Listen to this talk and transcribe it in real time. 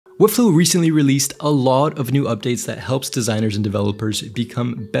Webflow recently released a lot of new updates that helps designers and developers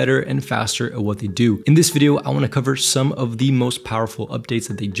become better and faster at what they do. In this video, I want to cover some of the most powerful updates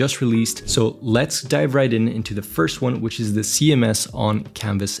that they just released. So let's dive right into the first one, which is the CMS on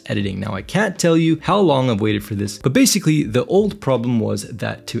canvas editing. Now, I can't tell you how long I've waited for this, but basically the old problem was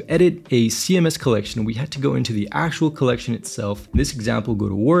that to edit a CMS collection, we had to go into the actual collection itself. In this example, go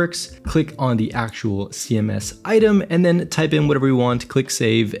to Works, click on the actual CMS item, and then type in whatever we want, click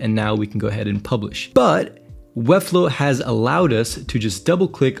Save, and now we can go ahead and publish. But Webflow has allowed us to just double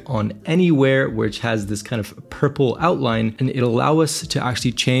click on anywhere which has this kind of purple outline, and it'll allow us to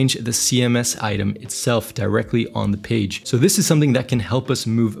actually change the CMS item itself directly on the page. So this is something that can help us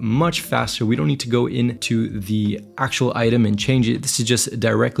move much faster. We don't need to go into the actual item and change it. This is just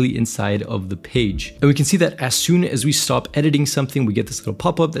directly inside of the page. And we can see that as soon as we stop editing something, we get this little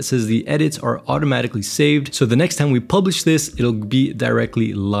pop-up that says the edits are automatically saved. So the next time we publish this, it'll be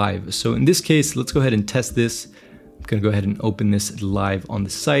directly live. So in this case, let's go ahead and test this. I'm gonna go ahead and open this live on the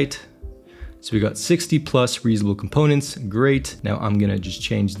site. So we got 60 plus reusable components, great. Now I'm gonna just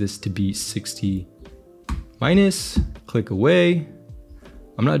change this to be 60 minus, click away.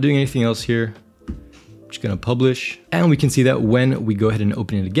 I'm not doing anything else here. I'm just gonna publish. And we can see that when we go ahead and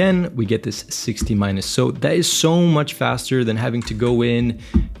open it again, we get this 60 minus. So that is so much faster than having to go in,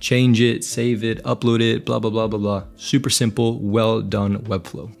 change it, save it, upload it, blah, blah, blah, blah, blah. Super simple, well done,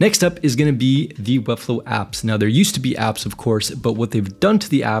 Webflow. Next up is gonna be the Webflow apps. Now there used to be apps, of course, but what they've done to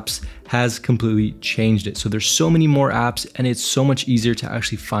the apps has completely changed it. So there's so many more apps and it's so much easier to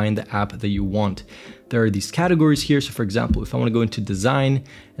actually find the app that you want. There are these categories here. So for example, if I wanna go into design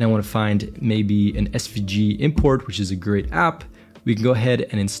and I wanna find maybe an SVG import, which is a great app, we can go ahead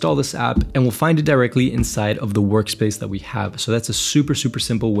and install this app and we'll find it directly inside of the workspace that we have. So that's a super, super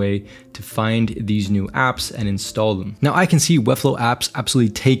simple way to find these new apps and install them. Now I can see Webflow apps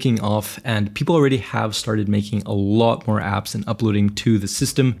absolutely taking off and people already have started making a lot more apps and uploading to the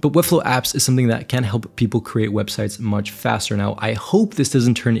system. But Webflow apps is something that can help people create websites much faster. Now I hope this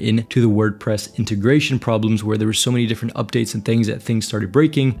doesn't turn into the WordPress integration problems where there were so many different updates and things that things started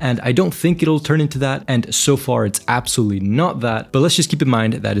breaking. And I don't think it'll turn into that. And so far it's absolutely not that. But let's just keep in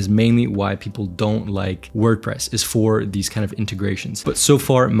mind that is mainly why people don't like WordPress, is for these kind of integrations. But so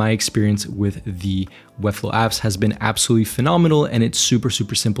far, my experience with the Webflow apps has been absolutely phenomenal and it's super,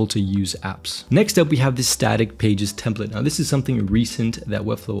 super simple to use apps. Next up, we have this static pages template. Now this is something recent that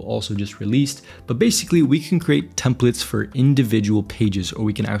Webflow also just released, but basically we can create templates for individual pages, or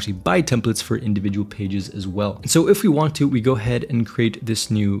we can actually buy templates for individual pages as well. And so if we want to, we go ahead and create this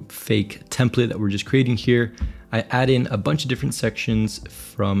new fake template that we're just creating here. I add in a bunch of different sections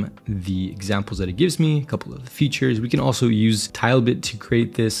from the examples that it gives me, a couple of the features. We can also use TileBit to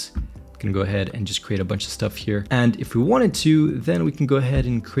create this. I'm gonna go ahead and just create a bunch of stuff here. And if we wanted to, then we can go ahead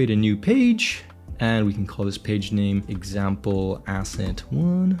and create a new page, and we can call this page name example asset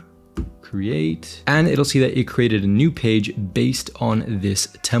 1. Create, and it'll see that it created a new page based on this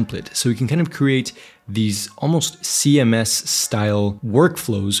template. So we can kind of create these almost CMS style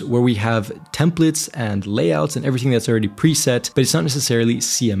workflows where we have templates and layouts and everything that's already preset, but it's not necessarily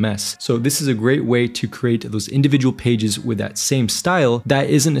CMS. So this is a great way to create those individual pages with that same style that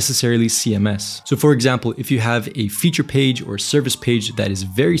isn't necessarily CMS. So for example, if you have a feature page or service page that is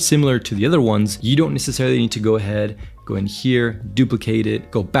very similar to the other ones, you don't necessarily need to go ahead, go in here, duplicate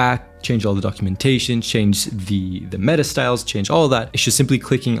it, go back, change all the documentation, change the meta styles, change all of that. It's just simply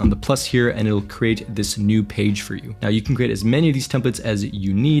clicking on the plus here and it'll create this new page for you. Now you can create as many of these templates as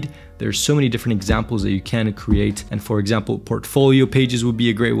you need. There's so many different examples that you can create. And for example, portfolio pages would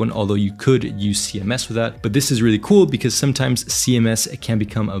be a great one, although you could use CMS with that. But this is really cool because sometimes CMS can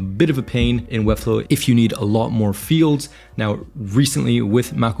become a bit of a pain in Webflow if you need a lot more fields. Now, recently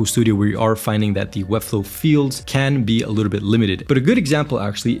with Macro Studio, we are finding that the Webflow fields can be a little bit limited. But a good example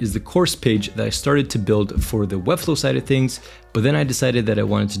actually is the course page that I started to build for the Webflow side of things, but then I decided that I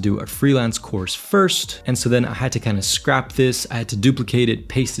wanted to do a freelance course first. And so then I had to kind of scrap this. I had to duplicate it,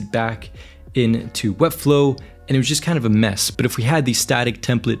 paste it back into Webflow, and it was just kind of a mess. But if we had the static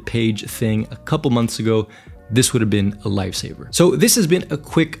template page thing a couple months ago, this would have been a lifesaver. So this has been a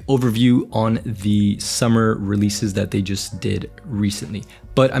quick overview on the summer releases that they just did recently.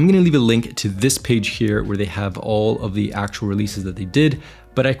 But I'm gonna leave a link to this page here where they have all of the actual releases that they did.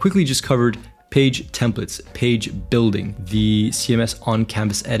 But I quickly just covered page templates, page building, the CMS on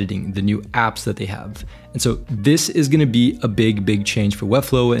canvas editing, the new apps that they have, And so this is going to be a big change for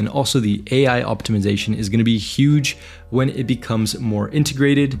Webflow, and also the AI optimization is going to be huge when it becomes more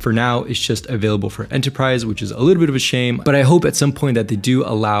integrated. For now, it's just available for enterprise, which is a little bit of a shame, but I hope at some point that they do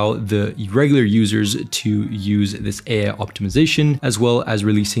allow the regular users to use this AI optimization, as well as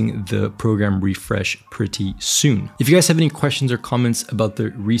releasing the program refresh pretty soon. If you guys have any questions or comments about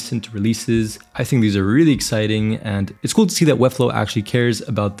the recent releases, I think these are really exciting, and it's cool to see that Webflow actually cares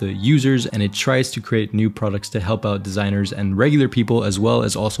about the users and it tries to create new products to help out designers and regular people, as well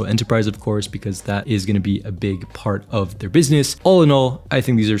as also enterprise, of course, because that is going to be a big part of their business. All in all, I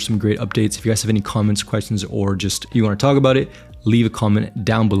think these are some great updates. If you guys have any comments, questions, or just you want to talk about it, leave a comment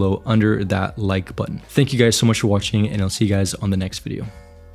down below under that like button. Thank you guys so much for watching, and I'll see you guys on the next video.